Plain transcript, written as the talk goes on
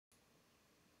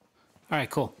All right,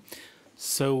 cool.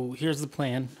 So here's the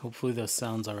plan. Hopefully this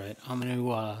sounds all right. I'm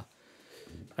gonna.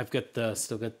 I've got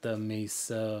still got the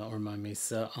Mesa or my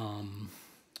Mesa.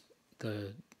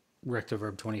 The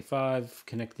Rectoverb 25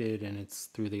 connected, and it's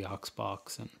through the aux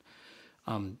box. And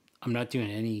I'm not doing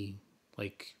any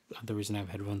like. The reason I have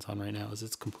headphones on right now is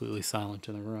it's completely silent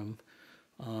in the room,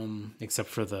 except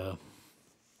for the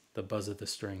buzz of the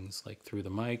strings like through the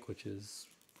mic, which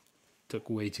took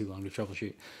way too long to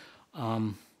troubleshoot.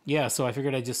 Yeah, so I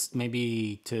figured I just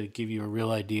maybe to give you a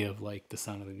real idea of like the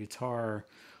sound of the guitar,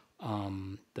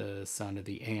 the sound of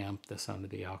the amp, the sound of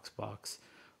the aux box,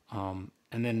 and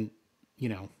then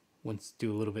once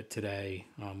do a little bit today,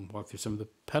 walk through some of the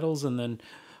pedals, and then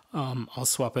I'll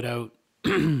swap it out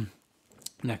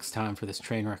next time for this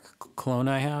Trainwreck clone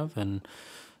I have, and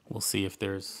we'll see if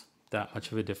there's that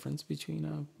much of a difference between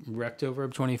a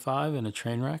Rectoverb 25 and a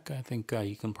Trainwreck. I think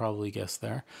you can probably guess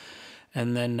there.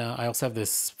 And then I also have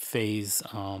this phase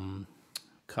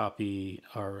copy,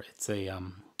 or it's a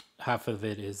half of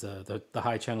it is the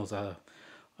high channel is a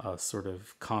sort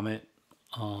of Comet,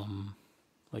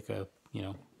 like a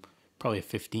probably a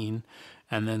 15,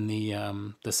 and then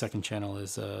the second channel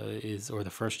is or the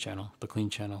first channel, the clean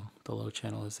channel, the low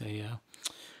channel is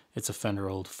it's a Fender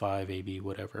old 5 AB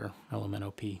whatever element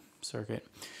OP circuit.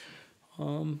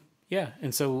 Yeah,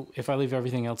 and so if I leave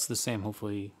everything else the same,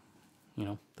 hopefully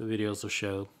the videos will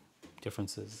show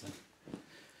differences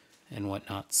and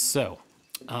whatnot. So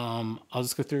I'll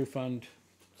just go through, find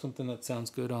something that sounds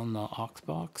good on the aux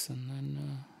box, and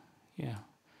then yeah,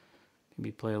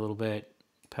 maybe play a little bit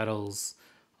pedals.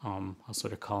 I'll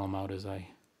sort of call them out as I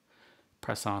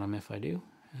press on them if I do,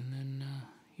 and then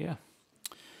yeah,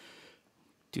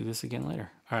 do this again later.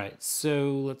 All right,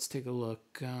 so let's take a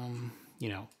look.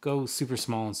 Go super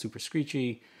small and super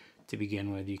screechy to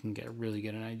begin with. You can really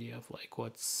get an idea of like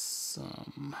what's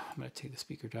I'm gonna take the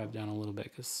speaker drive down a little bit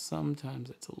because sometimes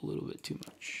it's a little bit too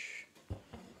much.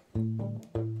 You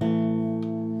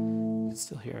can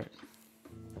still hear it.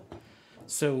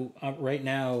 So right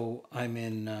now I'm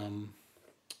in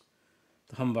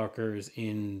the humbuckers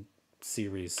in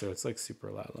series, so it's like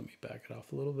super loud. Let me back it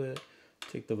off a little bit,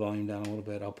 take the volume down a little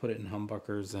bit. I'll put it in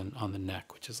humbuckers and on the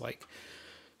neck, which is like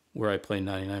where I play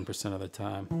 99% of the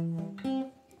time.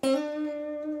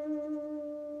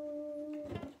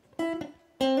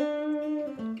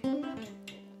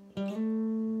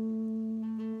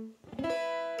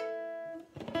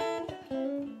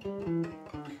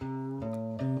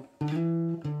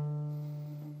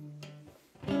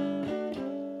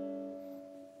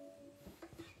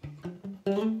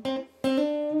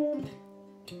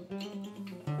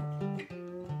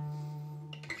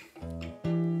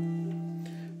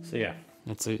 So yeah,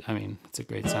 it's a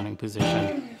great sounding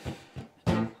position.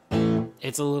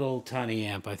 It's a little tiny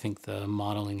amp. I think the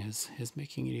modeling is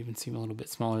making it even seem a little bit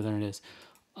smaller than it is.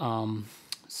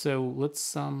 So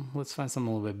let's find something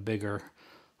a little bit bigger.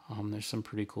 There's some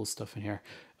pretty cool stuff in here.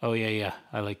 Oh yeah,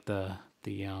 I like the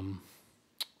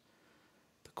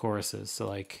choruses. So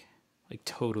like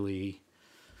totally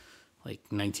like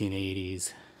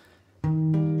 1980s.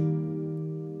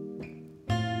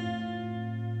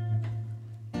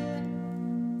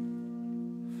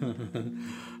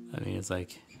 I mean, it's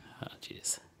like, oh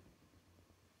jeez.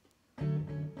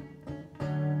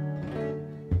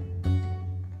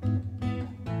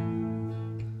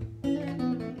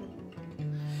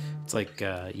 It's like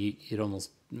it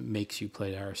almost makes you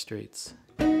play Dire Straits.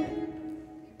 Too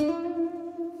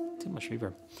much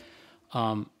reverb.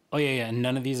 Oh yeah, and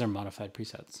none of these are modified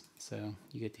presets, so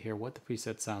you get to hear what the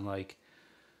presets sound like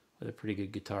with a pretty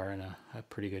good guitar and a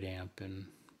pretty good amp and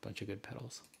a bunch of good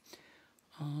pedals.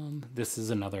 This is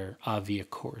another Avia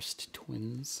Korst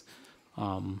Twins.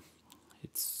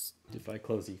 It's, if I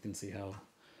close it, you can see how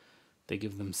they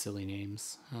give them silly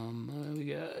names.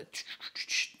 We got,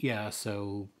 yeah,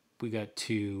 so we got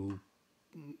two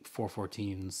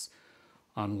 414s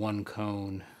on one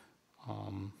cone,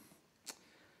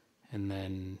 and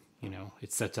then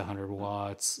it's set to 100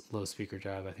 watts, low speaker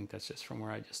drive. I think that's just from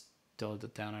where I just dialed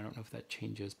it down. I don't know if that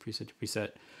changes preset to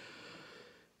preset.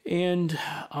 And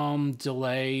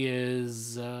delay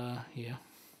is yeah,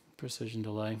 precision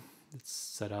delay. It's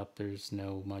set up, there's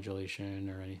no modulation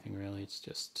or anything really, it's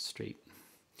just straight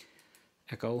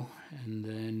echo. And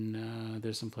then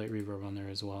there's some plate reverb on there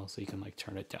as well, so you can like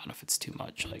turn it down if it's too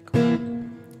much, like,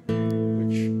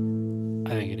 which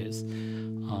I think it is.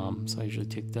 So I usually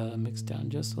take the mix down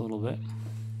just a little bit.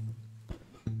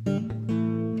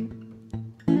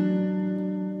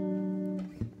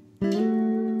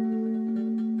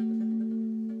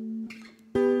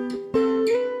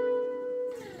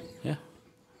 Yeah,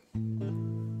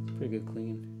 pretty good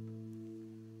clean.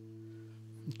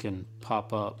 can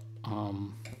pop up. I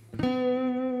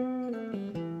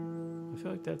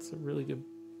feel like that's a really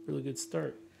good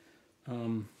start.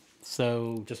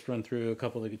 So just run through a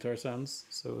couple of the guitar sounds.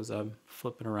 So as I'm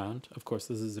flipping around, of course,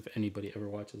 this is if anybody ever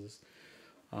watches this.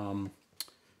 I'll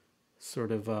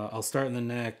start in the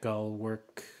neck. I'll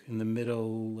work in the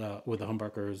middle with the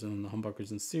humbuckers and the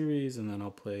humbuckers in series, and then I'll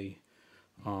play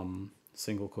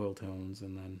single coil tones,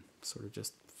 and then sort of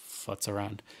just futz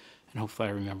around. And hopefully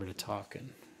I remember to talk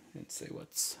and say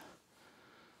what's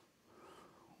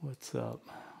up.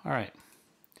 All right.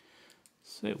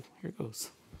 So here goes.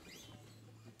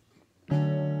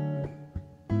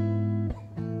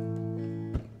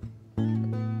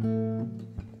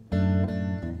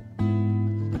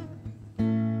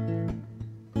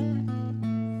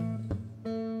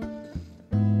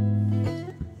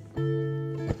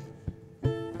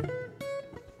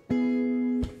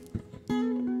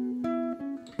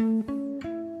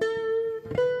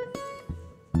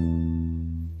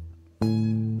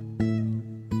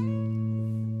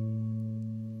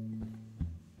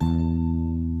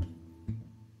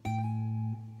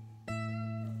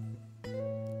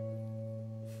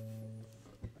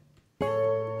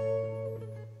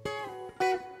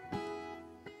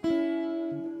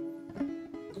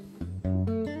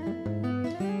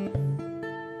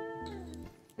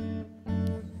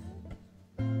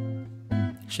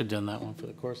 Should have done that one for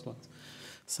the chorus ones.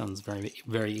 Sounds very,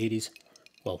 very 80s.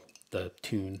 Well, the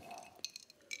tune.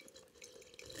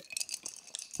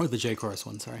 Or the J chorus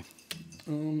one, sorry.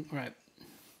 All right.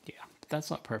 Yeah, but that's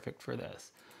not perfect for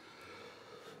this.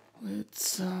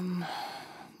 Let's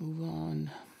move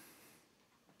on.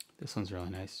 This one's really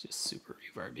nice, just super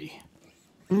reverby.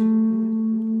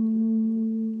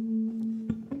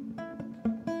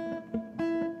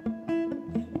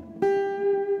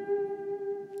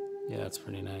 That's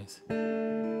pretty nice.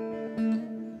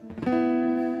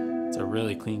 It's a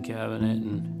really clean cabinet,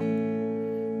 and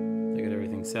they got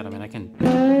everything set. I mean, I can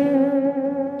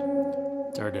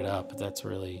dirt it up, but that's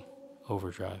really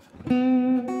overdrive.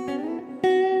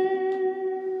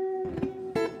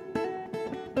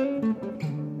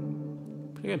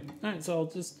 Pretty good. All right, so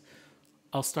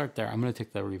I'll start there. I'm gonna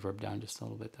take the reverb down just a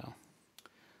little bit though.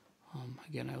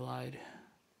 Again, I lied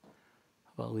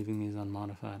about leaving these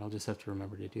unmodified. I'll just have to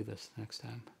remember to do this next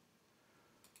time.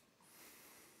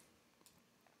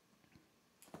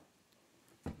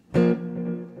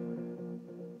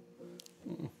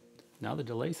 Now the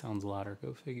delay sounds louder.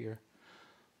 Go figure.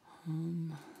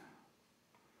 Let's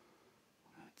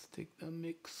take the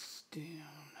mix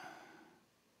down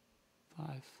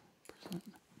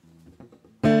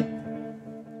 5%.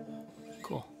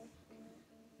 Cool.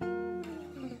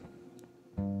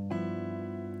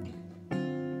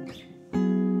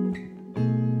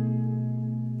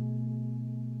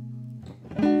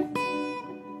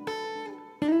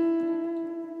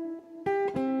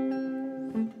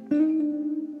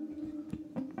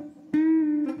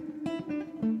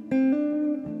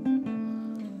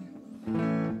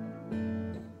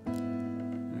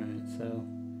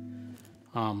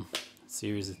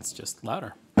 Series, it's just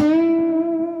louder. The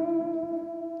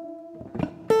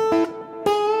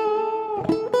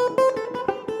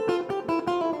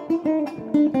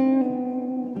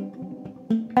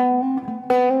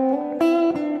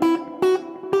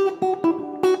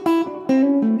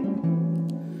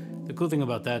cool thing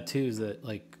about that too is that,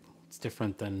 like, it's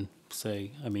different than,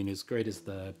 say, I mean, as great as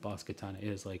the Boss Katana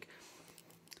is, like,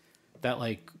 that,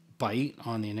 like, bite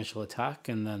on the initial attack,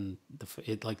 and then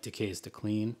it like decays to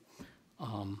clean.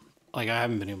 Like, I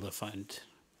haven't been able to find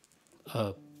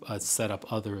a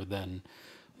setup other than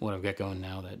what I've got going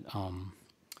now that I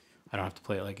don't have to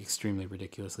play it like extremely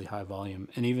ridiculously high volume,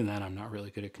 and even then I'm not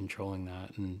really good at controlling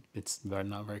that, and it's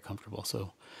not very comfortable,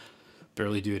 so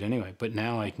barely do it anyway. But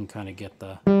now I can kind of get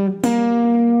the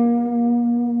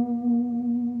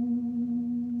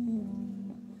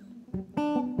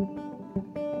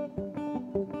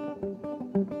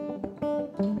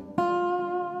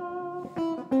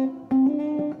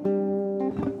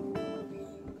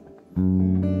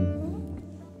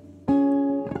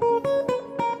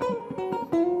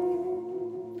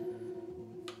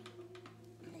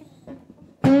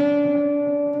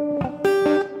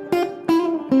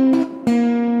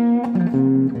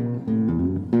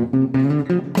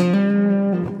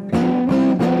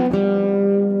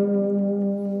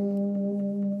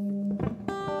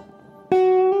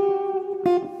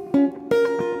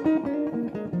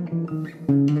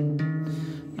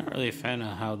fan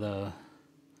of how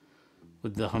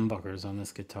with the humbuckers on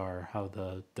this guitar, how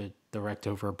the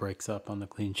rectover breaks up on the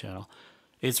clean channel.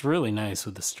 It's really nice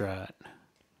with the Strat.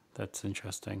 That's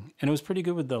interesting. And it was pretty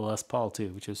good with the Les Paul too,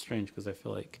 which is strange because I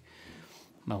feel like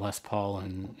my Les Paul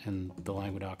and the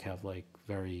Languedoc have like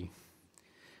they're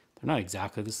not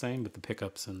exactly the same, but the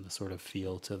pickups and the sort of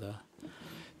feel to the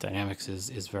dynamics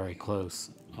is very close.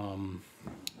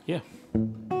 Yeah.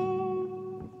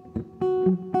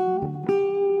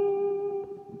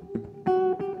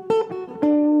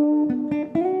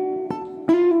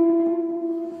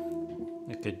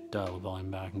 I could dial the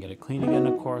volume back and get it clean again,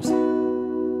 of course.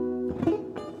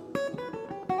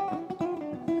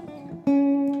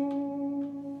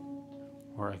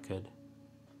 Or I could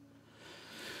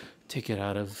take it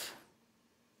out of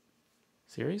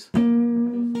series. It's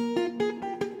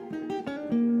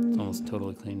almost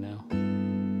totally clean now.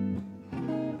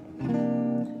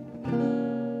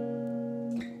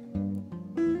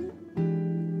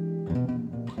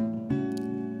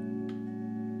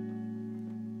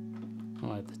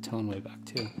 I'll add the tone way back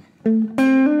too.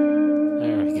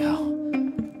 There we go.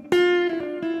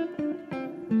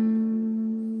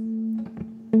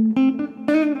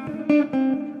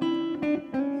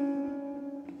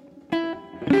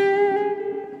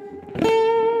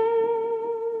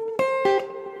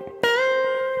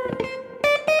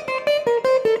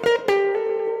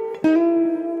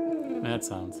 That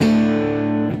sounds.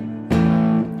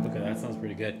 Okay, that sounds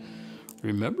pretty good.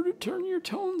 Remember to turn your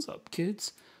tones up,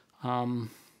 kids.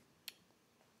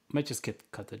 Might just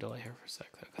cut the delay here for a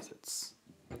sec though, because it's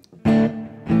a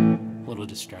little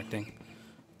distracting.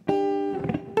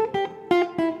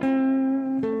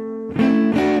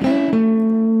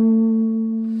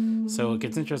 So what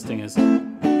gets interesting is that's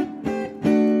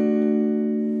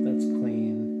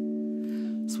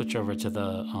clean. Switch over to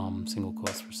the single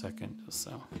coils for a second, just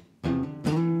so.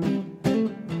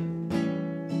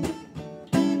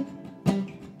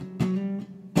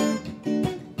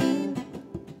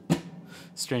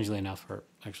 Strangely enough, or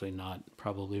actually not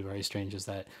probably very strange, is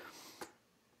that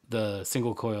the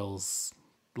single coils,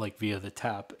 like via the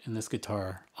tap in this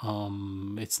guitar,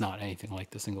 it's not anything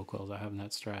like the single coils I have in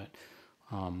that Strat.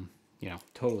 You know,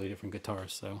 totally different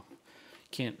guitars, so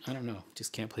I don't know,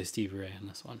 just can't play Stevie Ray on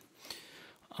this one.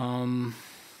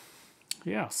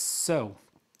 Yeah, so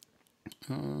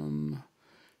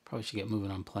probably should get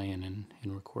moving on playing and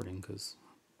recording, because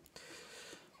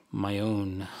my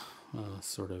own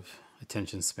sort of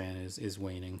attention span is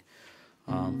waning.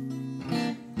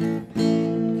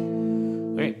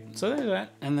 Okay, so there's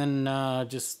that, and then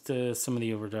just some of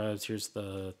the overdrives. Here's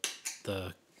the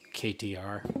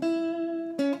KTR.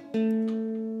 A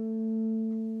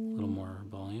little more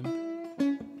volume.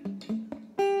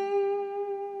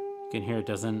 You can hear it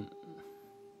doesn't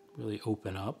really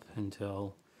open up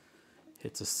until it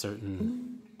hits a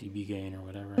certain dB gain or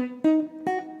whatever.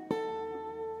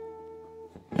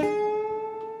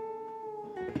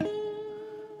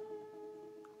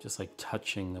 Just like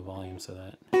touching the volume so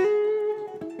that you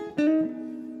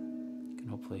can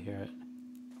hopefully hear it.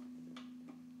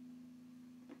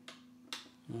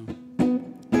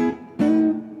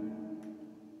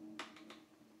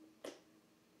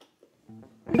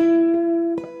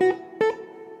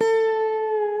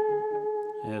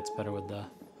 Yeah, it's better with the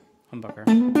humbucker.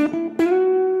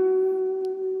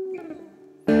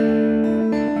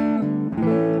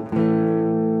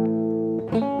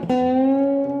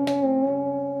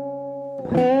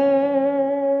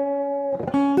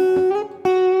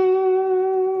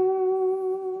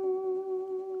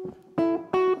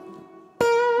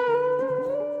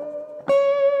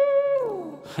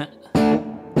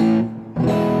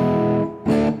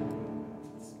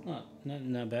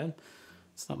 Not bad.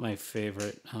 It's not my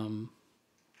favorite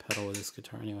pedal with this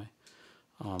guitar anyway.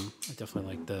 I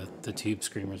definitely like the tube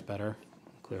screamers better.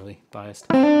 Clearly biased.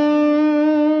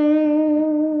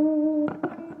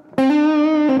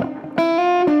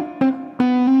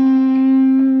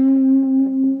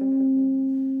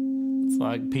 It's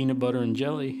like peanut butter and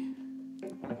jelly.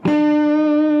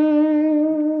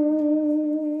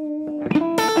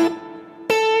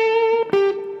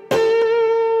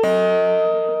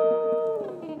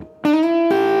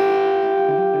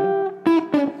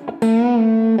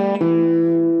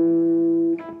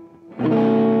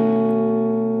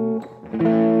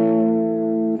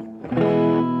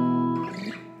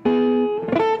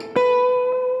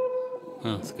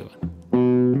 Oh, that's a good one.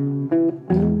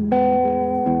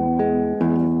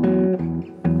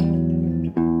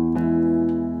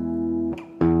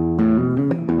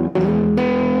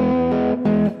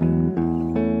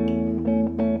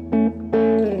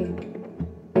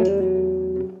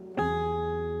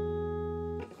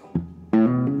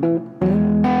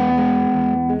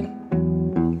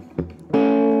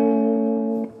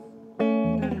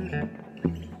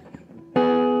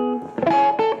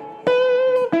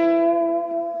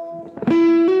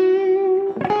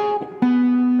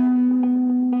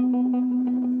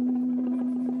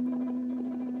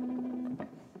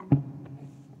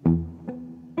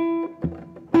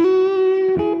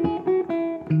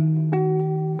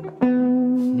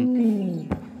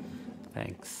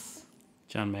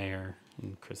 John Mayer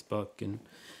and Chris Buck and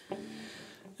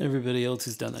everybody else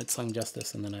who's done that song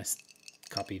justice, and then I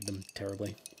copied them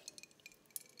terribly.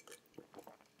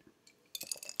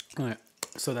 All right,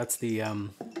 so that's the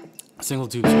single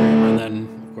tube screamer, and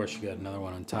then of course you got another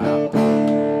one on top.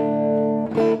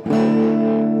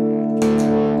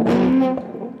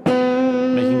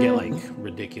 They can get like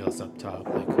ridiculous up top,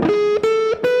 like.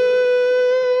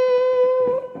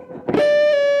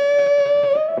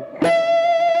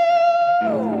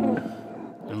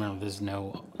 There's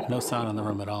no sound in the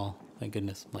room at all. Thank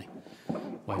goodness. My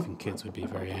wife and kids would be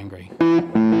very angry. I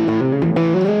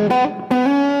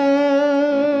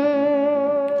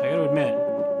gotta admit,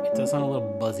 it does sound a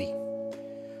little buzzy.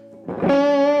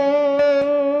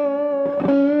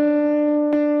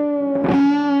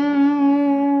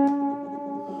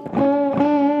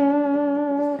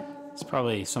 It's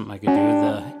probably something I could do with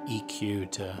the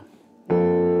EQ to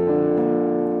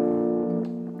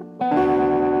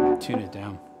tune it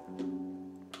down.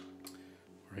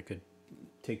 Or I could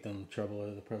take down the treble out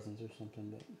of the presence or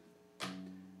something, but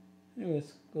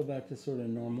anyways, go back to sort of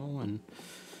normal and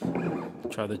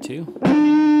try the 2.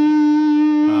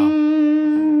 Wow,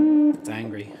 it's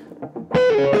angry.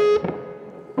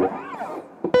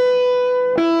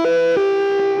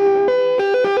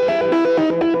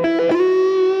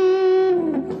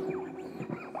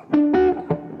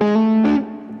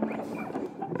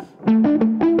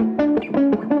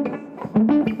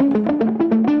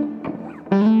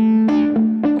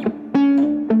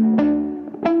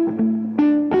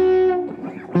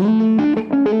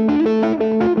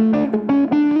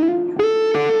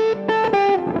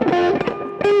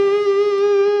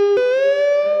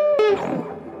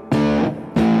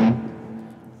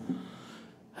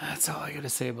 That's all I gotta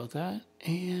say about that.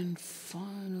 And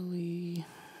finally,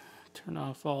 turn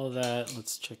off all of that.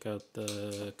 Let's check out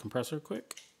the compressor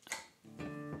quick.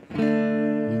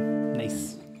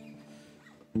 Nice.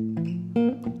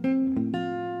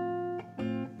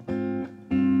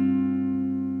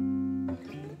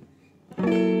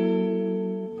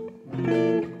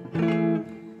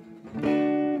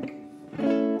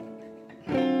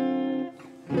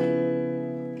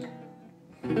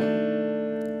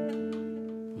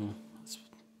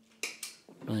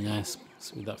 Really nice.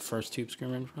 So with that first tube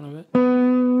screamer in front of it.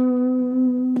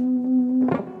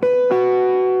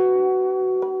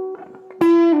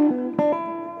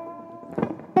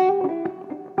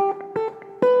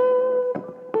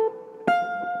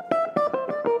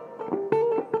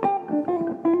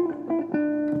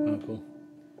 Oh, cool.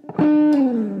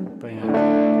 But yeah,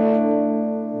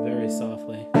 very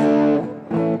softly.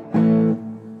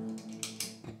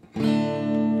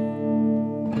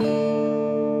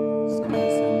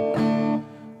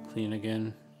 Clean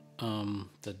again,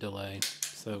 the delay.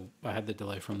 So I had the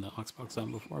delay from the Oxbox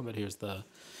on before, but here's the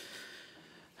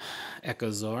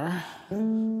Echo Czar.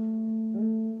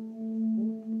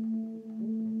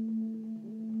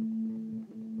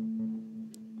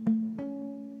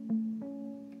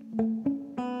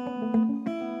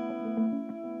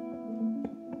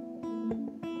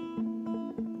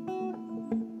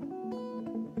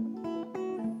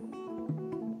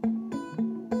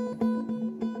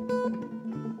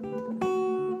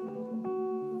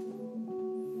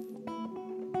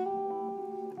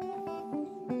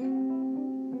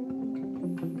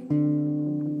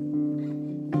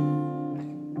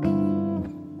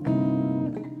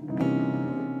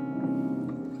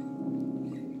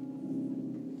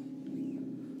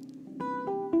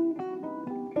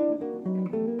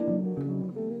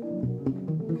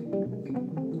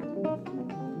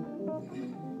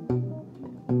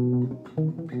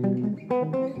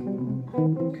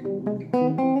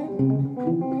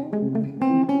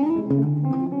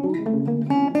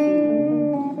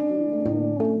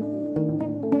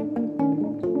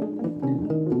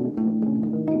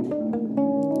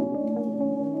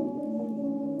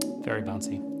 Very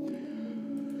bouncy.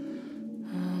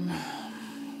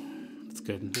 That's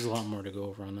good. There's a lot more to go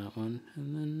over on that one.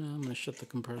 And then I'm going to shut the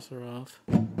compressor off.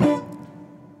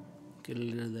 Get a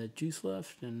little of that juice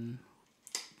left and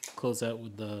close out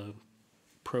with the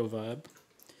Pro Vibe.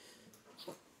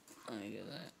 I get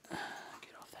that.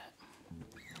 Get off that.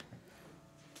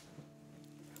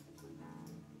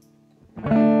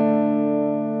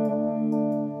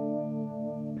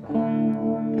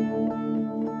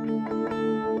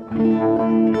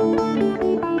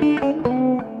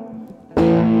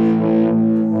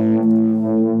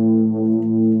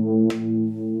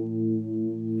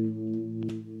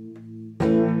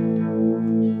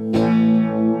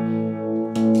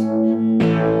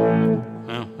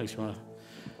 Well, makes you want to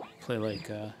play like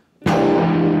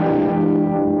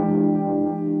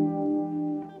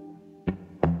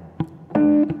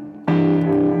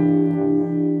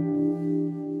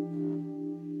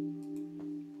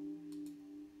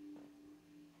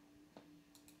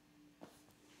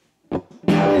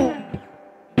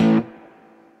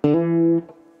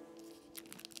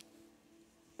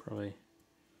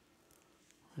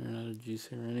emojis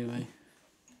here anyway.